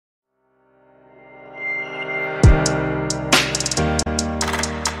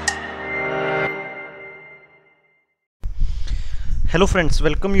Hello friends,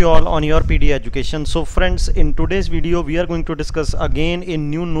 welcome you all on your PD education. So friends, in today's video we are going to discuss again a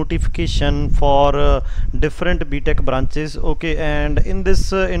new notification for different BTech branches. Okay, and in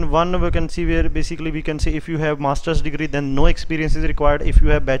this in one we can see where basically we can say if you have master's degree then no experience is required, if you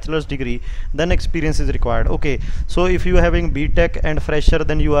have bachelor's degree then experience is required. Okay, so if you are having BTech and fresher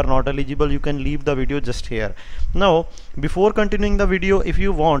then you are not eligible, you can leave the video just here. Now before continuing the video, if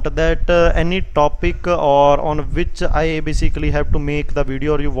you want that any topic or on which I basically have to make the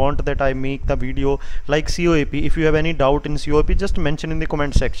video, or you want that I make the video like COAP, if you have any doubt in COAP just mention in the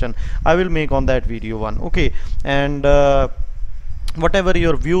comment section, I will make on that video one. Okay, and whatever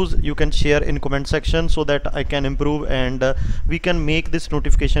your views you can share in comment section so that I can improve and we can make this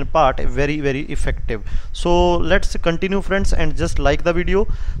notification part very effective. So let's continue friends and just like the video.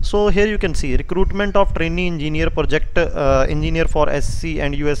 So here you can see recruitment of trainee engineer project engineer for SC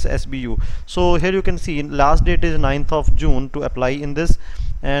and US SBU. So here you can see last date is 9th of June to apply in this,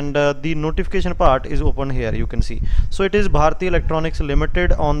 and the notification part is open here, you can see. So it is Bharti Electronics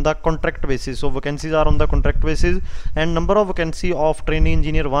Limited on the contract basis, so vacancies are on the contract basis, and number of vacancy of trainee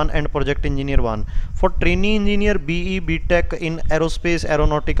engineer 1 and project engineer 1. For trainee engineer BE BTech in aerospace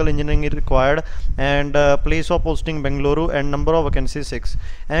aeronautical engineering is required, and place of posting Bengaluru, and number of vacancies 6.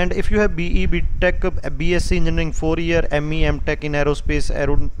 And if you have BE BTech BSc engineering 4 year, ME MTech in aerospace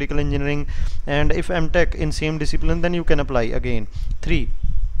aeronautical engineering, and if MTech in same discipline then you can apply again. 3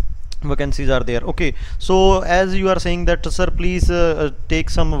 vacancies are there. Okay, so as you are saying that sir please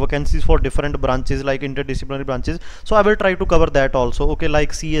take some vacancies for different branches like interdisciplinary branches, so I will try to cover that also. Okay,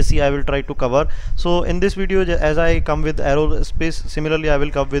 like CSE I will try to cover. So in this video as I come with aerospace, similarly I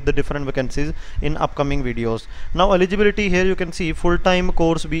will cover with the different vacancies in upcoming videos. Now eligibility, here you can see full-time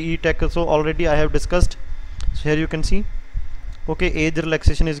course BE Tech, so already I have discussed. So here you can see, okay, age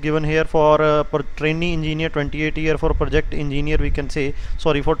relaxation is given here for trainee engineer 28 year, for project engineer we can say,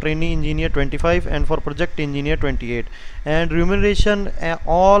 sorry, for trainee engineer 25, and for project engineer 28. And remuneration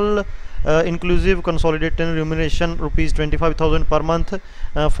all inclusive consolidated remuneration rupees 25,000 per month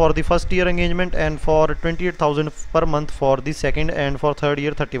for the first year engagement, and for 28,000 per month for the second, and for third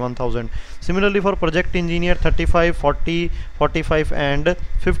year 31,000. Similarly for project engineer 35, 40, 45 and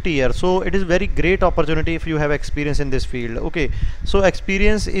 50 years. So it is very great opportunity if you have experience in this field. Okay, so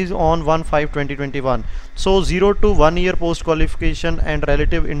experience is on 1/5/2021, so 0 to 1 year post qualification and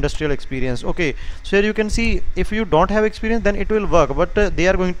relative industrial experience. Okay, so here you can see if you don't have experience then it will work, but they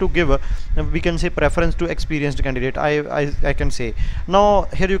are going to give we can say preference to experienced candidate, I can say. Now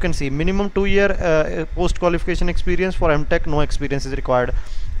here you can see minimum 2 year post qualification experience. For MTech no experience is required.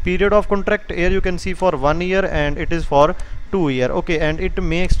 Period of contract, here you can see for 1 year and it is for 2 year. Okay, and it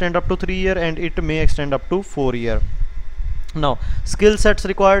may extend up to 3 year and it may extend up to 4 year. Now skill sets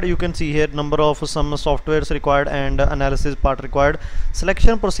required, you can see here number of some softwares required and analysis part required.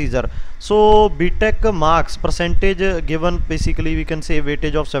 Selection procedure, so BTech marks percentage given, basically we can say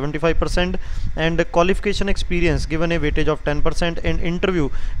weightage of 75%, and qualification experience given a weightage of 10%, and interview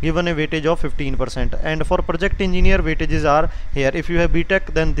given a weightage of 15%. And for project engineer weightages are here, if you have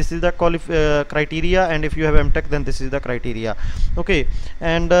BTech then this is the criteria, and if you have MTech then this is the criteria. Okay,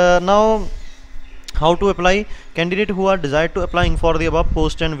 and now how to apply. Candidate who are desired to applying for the above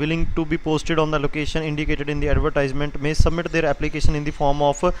post and willing to be posted on the location indicated in the advertisement may submit their application in the form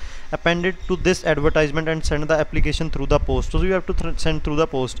of appended to this advertisement and send the application through the post. So you have to send through the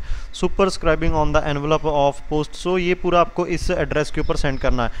post, superscribing on the envelope of post. So ये पूरा आपको इस address के ऊपर send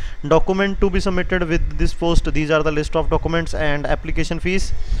करना है. Document to be submitted with this post, these are the list of documents and application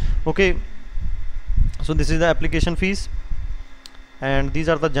fees. Okay, so this is the application fees and these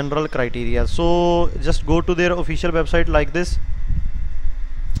are the general criteria. So just go to their official website like this,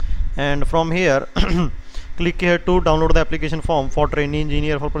 and from here click here to download the application form for trainee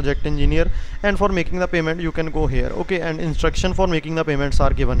engineer, for project engineer, and for making the payment you can go here. Okay, and instruction for making the payments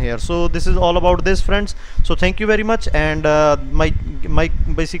are given here. So this is all about this friends. So thank you very much, and my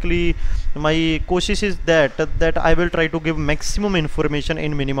basically my koshish is that I will try to give maximum information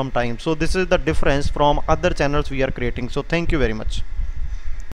in minimum time. So this is the difference from other channels we are creating. So thank you very much.